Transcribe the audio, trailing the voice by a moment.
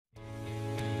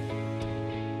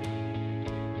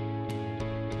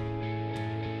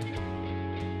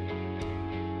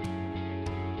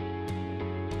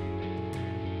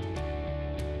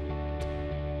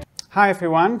Hi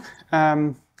everyone.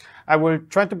 I will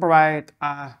try to provide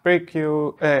a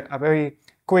very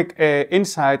quick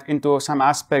insight into some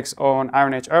aspects on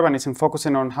Iron Age urbanism,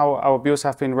 focusing on how our views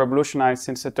have been revolutionized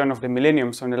since the turn of the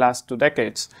millennium, so in the last 2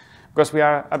 decades. Because we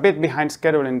are a bit behind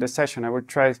schedule in this session, I will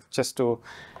try just to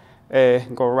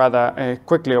go rather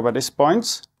quickly over these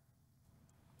points.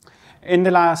 In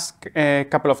the last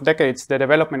couple of decades, the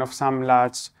development of some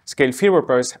large-scale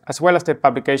fieldwork, as well as the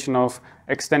publication of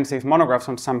extensive monographs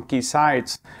on some key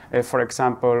sites, for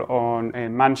example, on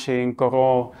Manching,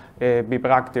 Corot,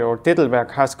 Bibracte, or Titelberg,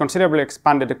 has considerably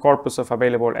expanded the corpus of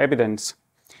available evidence.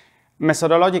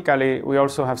 Methodologically, we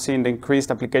also have seen the increased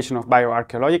application of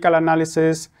bioarchaeological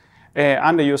analysis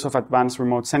and the use of advanced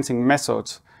remote sensing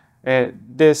methods.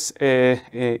 This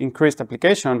increased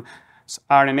application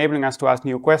are enabling us to ask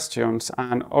new questions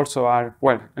and also are,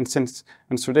 and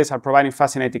through this are providing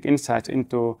fascinating insights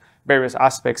into various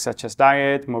aspects such as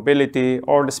diet, mobility,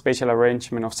 or the spatial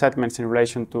arrangement of settlements in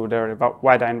relation to their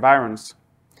wider environs.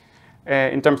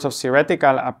 In terms of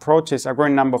theoretical approaches, a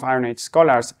growing number of Iron Age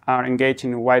scholars are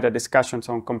engaging in wider discussions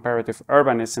on comparative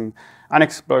urbanism and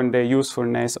exploring the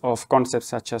usefulness of concepts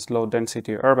such as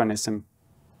low-density urbanism.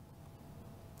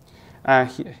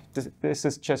 This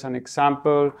is just an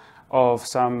example of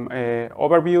some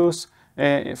overviews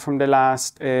from the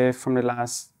last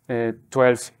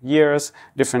 12 years,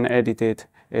 different edited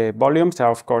volumes. There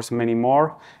are, of course, many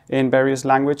more in various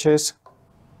languages.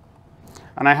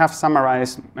 And I have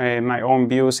summarized my own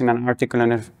views in an article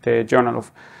in the Journal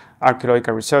of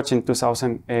Archaeological Research in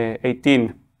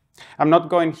 2018. I'm not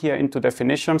going here into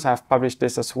definitions. I have published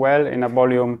this as well in a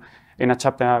volume, in a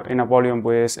chapter in a volume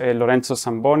with Lorenzo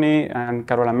Zamboni and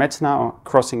Carola Metzner on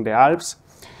Crossing the Alps.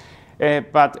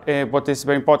 But what is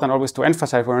very important always to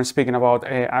emphasize when we're speaking about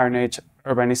Iron Age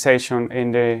urbanization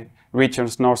in the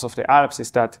regions north of the Alps is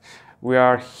that we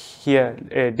are here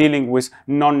dealing with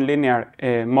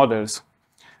non-linear models.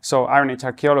 So Iron Age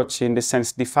archaeology in this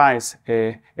sense defies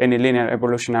any linear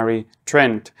evolutionary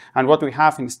trend. And what we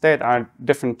have instead are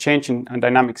different changing and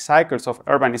dynamic cycles of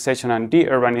urbanization and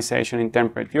de-urbanization in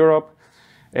temperate Europe.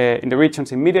 In the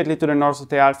regions immediately to the north of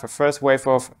the Alps, a first wave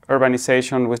of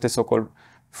urbanization with the so-called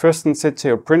Fürstensitze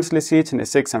or princely seats in the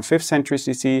 6th and 5th centuries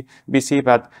BC,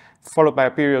 but followed by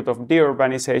a period of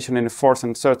de-urbanization in the 4th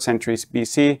and 3rd centuries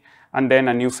BC, and then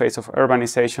a new phase of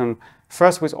urbanization,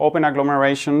 first with open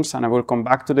agglomerations, and I will come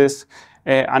back to this,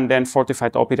 and then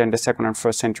fortified oppida in the 2nd and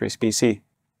 1st centuries BC.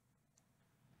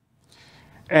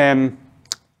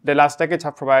 The last decades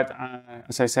have provided,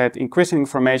 as I said, increasing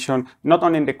information, not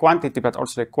only in the quantity, but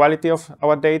also the quality of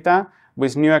our data,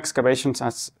 with new excavations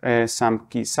at some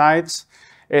key sites,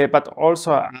 but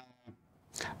also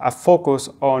a focus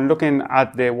on looking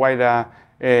at the wider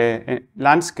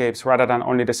landscapes rather than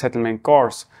only the settlement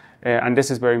cores. And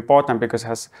this is very important because it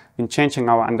has been changing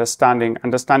our understanding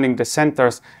the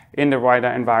centers in the wider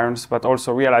environs, but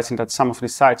also realizing that some of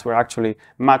these sites were actually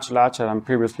much larger than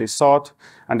previously thought.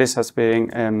 And this has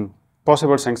been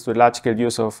possible thanks to the large-scale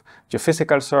use of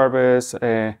geophysical surveys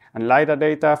and LiDAR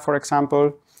data, for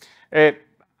example.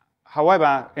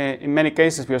 However, in many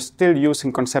cases, we are still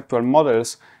using conceptual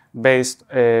models based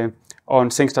on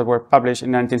things that were published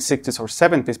in the 1960s or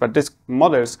 70s, but these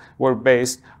models were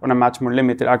based on a much more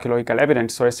limited archaeological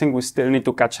evidence. So I think we still need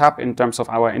to catch up in terms of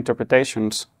our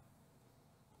interpretations.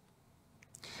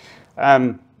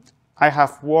 I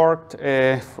have worked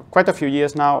for quite a few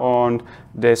years now on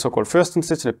the so-called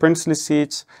Fürstensitze, the princely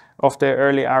seats of the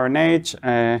early Iron Age.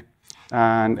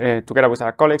 And together with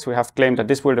our colleagues, we have claimed that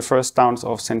these were the first towns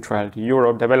of Central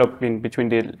Europe developing between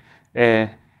the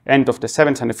end of the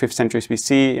 7th and the 5th centuries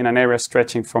BC in an area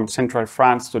stretching from central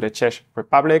France to the Czech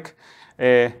Republic.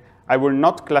 I will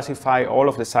not classify all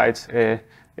of the sites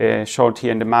showed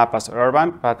here in the map as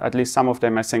urban, but at least some of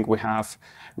them I think we have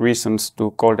reasons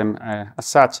to call them as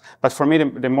such. But for me,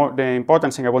 the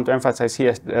important thing I want to emphasize here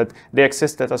is that they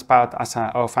existed as part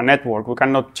of a network. We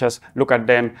cannot just look at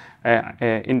them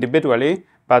individually,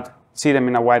 but see them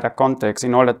in a wider context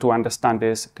in order to understand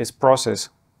this process.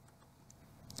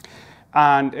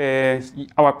 And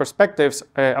our perspectives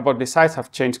about the sites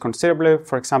have changed considerably.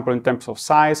 For example, in terms of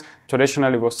size,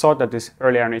 traditionally it was thought that these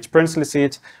early Iron Age princely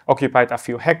seats occupied a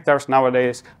few hectares.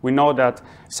 Nowadays, we know that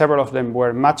several of them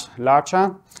were much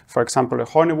larger. For example, the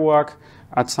Horneburg,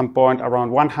 at some point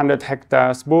around 100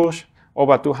 hectares, Bourges,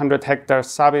 over 200 hectares,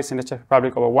 Savis in the Czech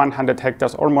Republic, over 100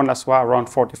 hectares, or Mont-la-Soie, around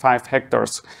 45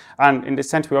 hectares. And in this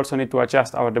sense, we also need to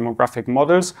adjust our demographic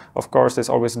models. Of course, it's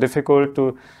always difficult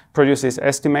to produce these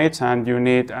estimates, and you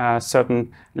need a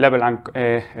certain level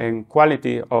and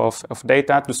quality of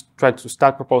data to try to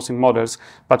start proposing models.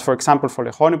 But for example, for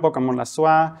the Horneburg and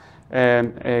Mont-la-Soie,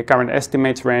 Current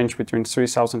estimates range between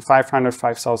 3,500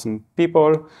 5,000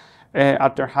 people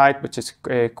at their height, which is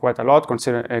quite a lot,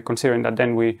 considering that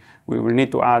then we will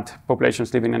need to add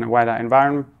populations living in a wider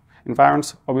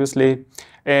environments, obviously.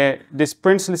 These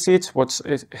princely seats,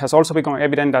 it has also become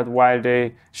evident that while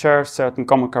they share certain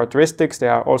common characteristics, they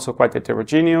are also quite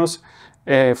heterogeneous.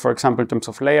 For example, in terms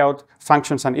of layout,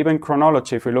 functions, and even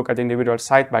chronology. If we look at individual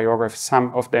site biographies,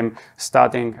 some of them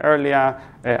starting earlier,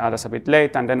 others a bit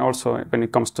late, and then also when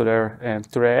it comes to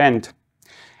their end.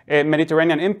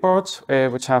 Mediterranean imports,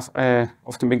 which have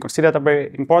often been considered a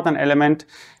very important element,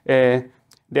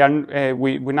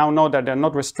 we now know that they're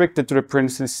not restricted to the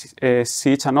princely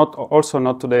seats and also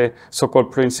not to the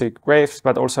so-called princely graves,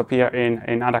 but also appear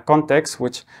in other contexts,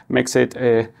 which makes it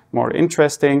more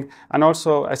interesting. And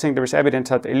also, I think there is evidence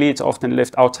that elites often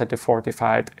lived outside the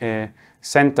fortified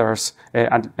centers,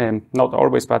 and not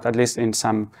always, but at least in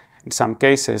some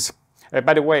cases.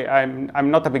 By the way,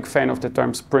 I'm not a big fan of the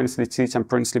terms princely seats and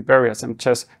princely burials. I'm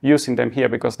just using them here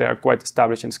because they are quite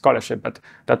established in scholarship, but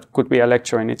that could be a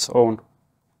lecture in its own.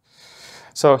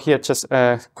 So here, just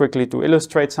quickly to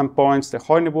illustrate some points, the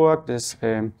Heuneburg, this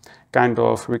kind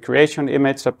of recreation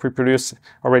image that we produced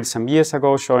already some years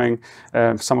ago, showing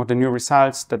some of the new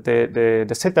results, that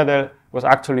the citadel was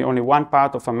actually only one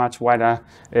part of a much wider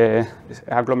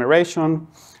agglomeration,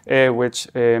 which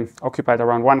occupied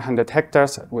around 100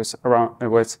 hectares, with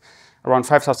around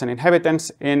 5,000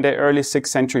 inhabitants in the early 6th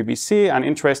century BC. And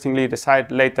interestingly, the site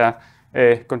later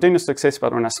continues to exist,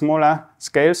 but on a smaller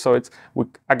scale. So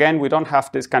again, we don't have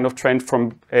this kind of trend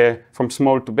from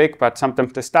small to big, but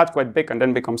sometimes they start quite big and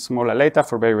then become smaller later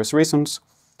for various reasons.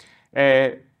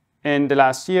 In the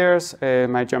last years,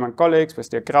 my German colleagues, with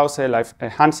Krause, Leif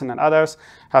Hansen, and others,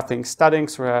 have been studying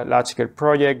through a large-scale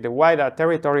project the wider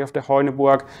territory of the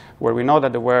Heuneburg, where we know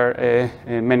that there were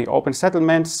many open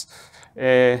settlements,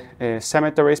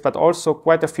 cemeteries, but also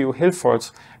quite a few hill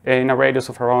forts in a radius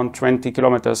of around 20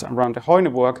 kilometers around the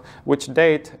Heuneburg, which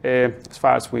date, as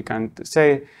far as we can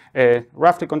say,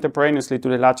 roughly contemporaneously to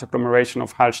the large agglomeration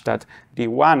of Hallstatt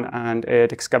D1, and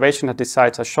the excavation at these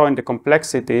sites are showing the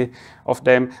complexity of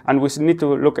them, and we need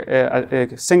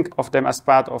to think of them as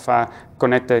part of a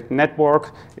connected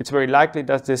network. It's very likely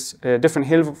that these different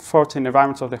hill forts in the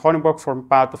environments of the Heuneburg form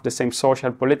part of the same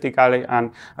social, political,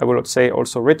 and I would say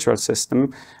also ritual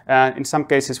system. In some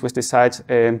cases with the sites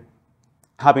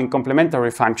having complementary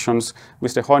functions,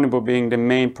 with the Heuneburg being the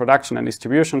main production and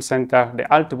distribution center, the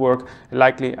Alteburg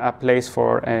likely a place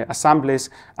for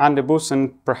assemblies, and the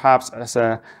Bussen perhaps as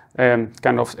a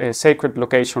kind of a sacred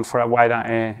location for a wider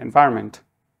environment.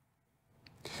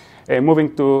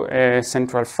 Moving to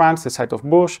central France, the site of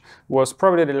Bourges was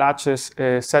probably the largest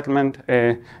settlement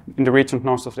in the region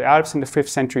north of the Alps in the 5th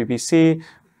century BC,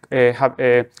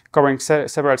 covering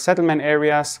several settlement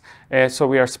areas. So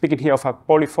we are speaking here of a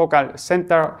polyfocal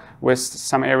center with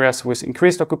some areas with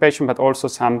increased occupation, but also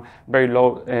some very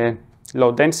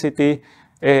low density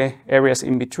areas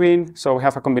in between. So we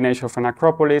have a combination of an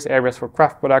acropolis, areas for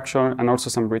craft production, and also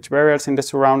some rich burials in the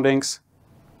surroundings.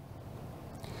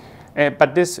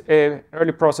 But this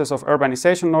early process of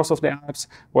urbanization north of the Alps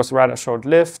was rather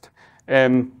short-lived.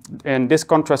 And this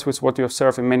contrasts with what you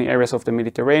observe in many areas of the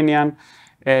Mediterranean.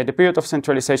 The period of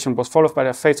centralization was followed by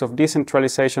a phase of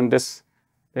decentralization. This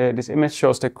image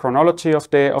shows the chronology of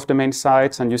the main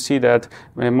sites, and you see that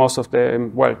most of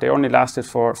them, well, they only lasted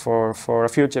for a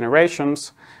few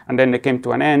generations, and then they came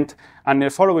to an end. And in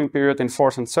the following period, in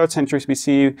 4th and 3rd centuries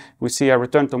BC, we see a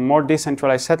return to more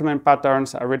decentralized settlement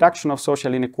patterns, a reduction of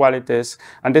social inequalities,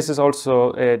 and this is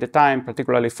also the time,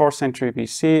 particularly 4th century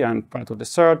BC and part of the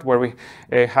 3rd, where we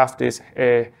have this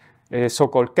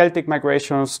so-called Celtic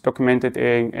migrations documented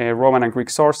in Roman and Greek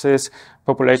sources,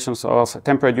 populations of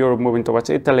temperate Europe moving towards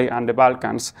Italy and the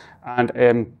Balkans.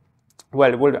 And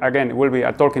well, it will be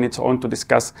a talk in its own to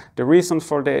discuss the reasons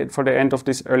for the end of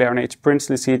this early Iron Age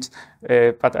princely seats.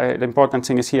 But the important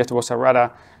thing is here it was a rather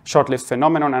short-lived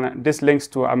phenomenon, and this links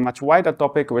to a much wider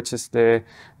topic, which is the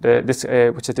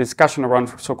discussion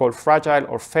around so-called fragile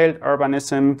or failed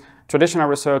urbanism. Traditional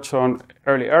research on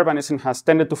early urbanism has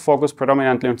tended to focus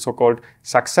predominantly on so-called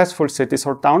successful cities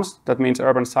or towns. That means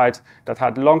urban sites that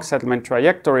had long settlement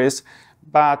trajectories.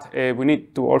 But we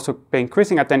need to also pay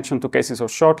increasing attention to cases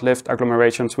of short-lived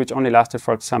agglomerations which only lasted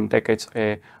for some decades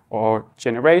or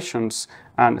generations.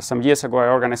 And some years ago, I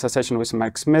organized a session with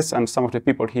Mike Smith, and some of the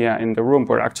people here in the room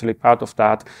were actually part of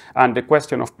that. And the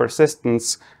question of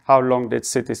persistence, how long did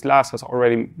cities last, has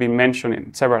already been mentioned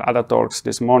in several other talks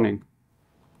this morning.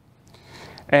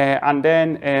 And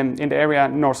then in the area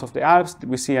north of the Alps,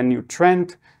 we see a new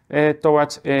trend.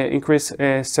 towards increased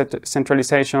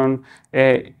centralization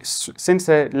since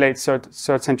the late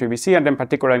 3rd century BC, and then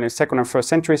particularly in the 2nd and 1st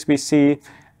centuries BC.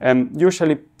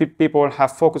 Usually people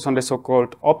have focused on the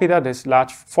so-called oppida, these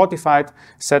large fortified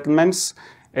settlements,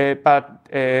 but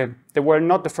they were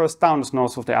not the first towns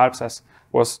north of the Alps as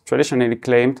was traditionally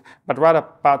claimed, but rather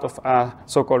part of a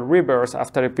so-called rebirth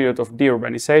after a period of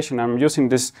de-urbanization. I'm using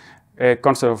this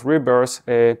concept of rebirth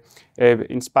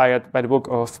inspired by the book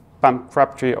of Pam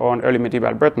Crabtree on early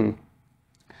medieval Britain.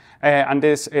 And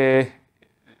this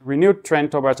renewed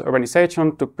trend towards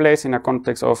urbanization took place in a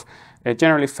context of a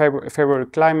generally favorable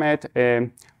climate.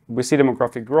 We see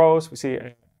demographic growth, we see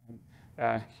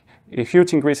a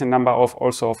huge increase in number of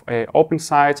open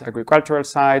sites, agricultural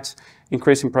sites,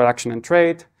 increase in production and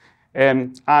trade.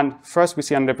 And first we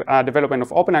see a development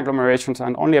of open agglomerations,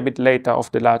 and only a bit later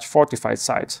of the large fortified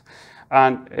sites.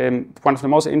 And one of the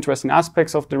most interesting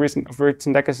aspects of recent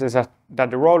decades is that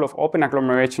the role of open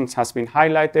agglomerations has been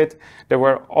highlighted. They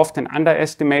were often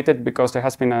underestimated because there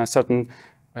has been a certain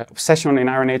obsession in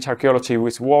Iron Age archaeology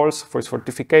with walls, with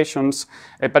fortifications.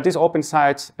 But these open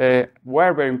sites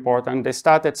were very important. They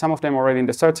started, some of them already in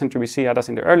the 3rd century BC, others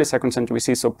in the early 2nd century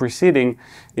BC, so preceding,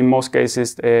 in most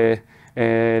cases, the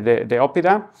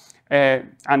oppida.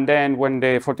 And then when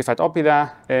the fortified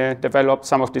oppida developed,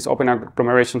 some of these open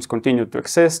agglomerations continued to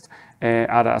exist,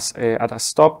 others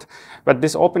stopped. But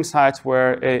these open sites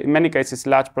were, in many cases,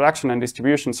 large production and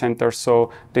distribution centers,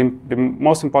 so the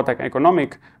most important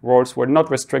economic roles were not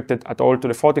restricted at all to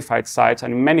the fortified sites,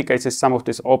 and in many cases, some of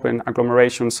these open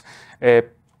agglomerations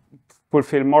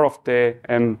fulfill more of the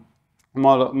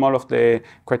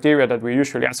criteria that we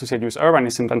usually associate with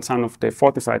urbanism than some of the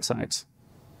fortified sites.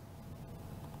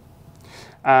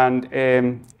 And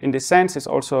in this sense, it's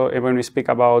also, when we speak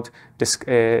about the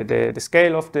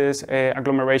scale of these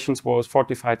agglomerations, both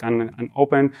fortified and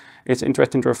open, it's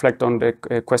interesting to reflect on the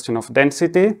question of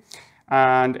density.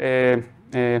 And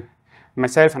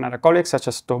myself and other colleagues, such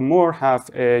as Tom Moore, have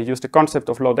used the concept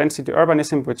of low-density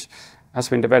urbanism, which has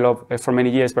been developed for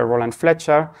many years by Roland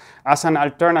Fletcher, as an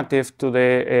alternative to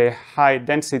the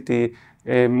high-density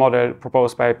model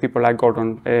proposed by people like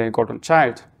Gordon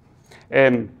Childe.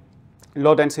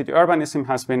 Low-density urbanism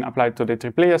has been applied to the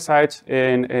Tripleia sites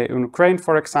in Ukraine,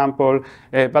 for example,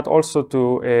 but also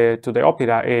to the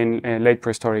oppida in late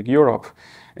prehistoric Europe.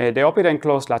 The oppida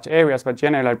enclose large areas, but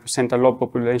generally present a low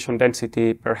population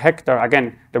density per hectare.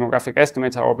 Again, demographic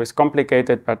estimates are always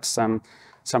complicated, but some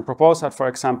proposals, for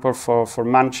example, for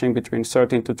Manching between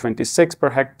 13 to 26 per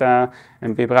hectare,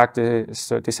 and Bibracte is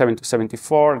 37 to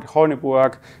 74, and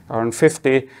Honeburg around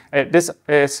 50. This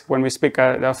is when we speak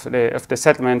of the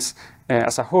settlements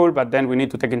as a whole, but then we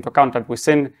need to take into account that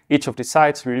within each of the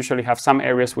sites, we usually have some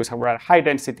areas with a rather high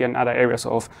density and other areas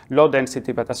of low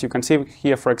density. But as you can see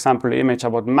here, for example, the image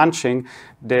about Manching,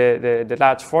 the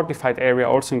large fortified area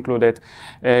also included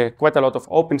quite a lot of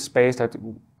open space that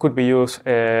could be used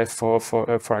for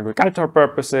agricultural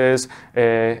purposes,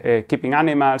 keeping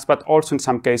animals, but also in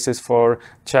some cases for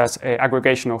just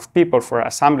aggregation of people for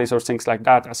assemblies or things like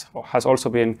that, as has also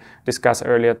been discussed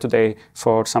earlier today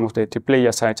for some of the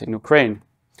Tripleia sites in Ukraine.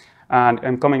 And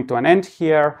I'm coming to an end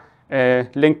here,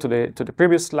 linked to the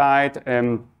previous slide.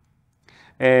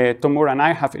 Tom Moore and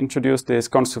I have introduced this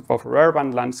concept of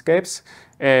urban landscapes,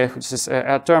 which is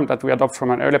a term that we adopt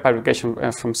from an early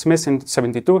publication from Smith in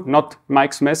 '72, not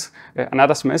Mike Smith,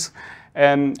 another Smith.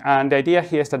 And the idea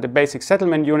here is that the basic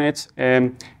settlement units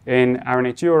in Iron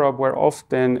Age Europe were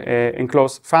often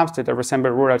enclosed farms that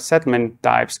resemble rural settlement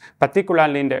types,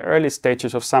 particularly in the early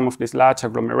stages of some of these large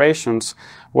agglomerations.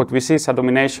 What we see is a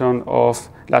domination of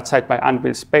large site by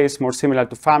unbuilt space, more similar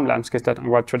to farm landscapes that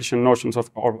are traditional notions of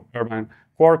urban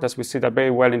quarters. We see that very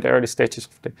well in the early stages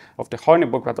of the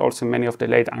Honeburg, but also in many of the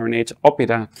late Iron Age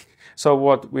oppida. So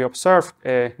what we observed,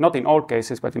 not in all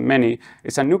cases, but in many,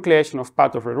 is a nucleation of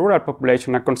part of the rural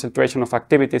population, a concentration of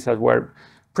activities that were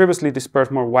previously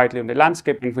dispersed more widely on the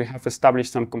landscape, and we have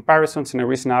established some comparisons in a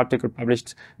recent article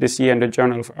published this year in the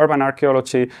Journal of Urban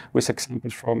Archaeology with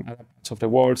examples from other parts of the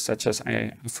world, such as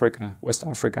Africa, West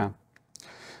Africa.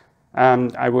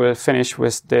 I will finish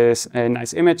with these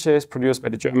nice images produced by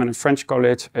the German and French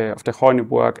College of the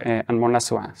Honeburg and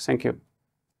Mont-la-Soie. Thank you.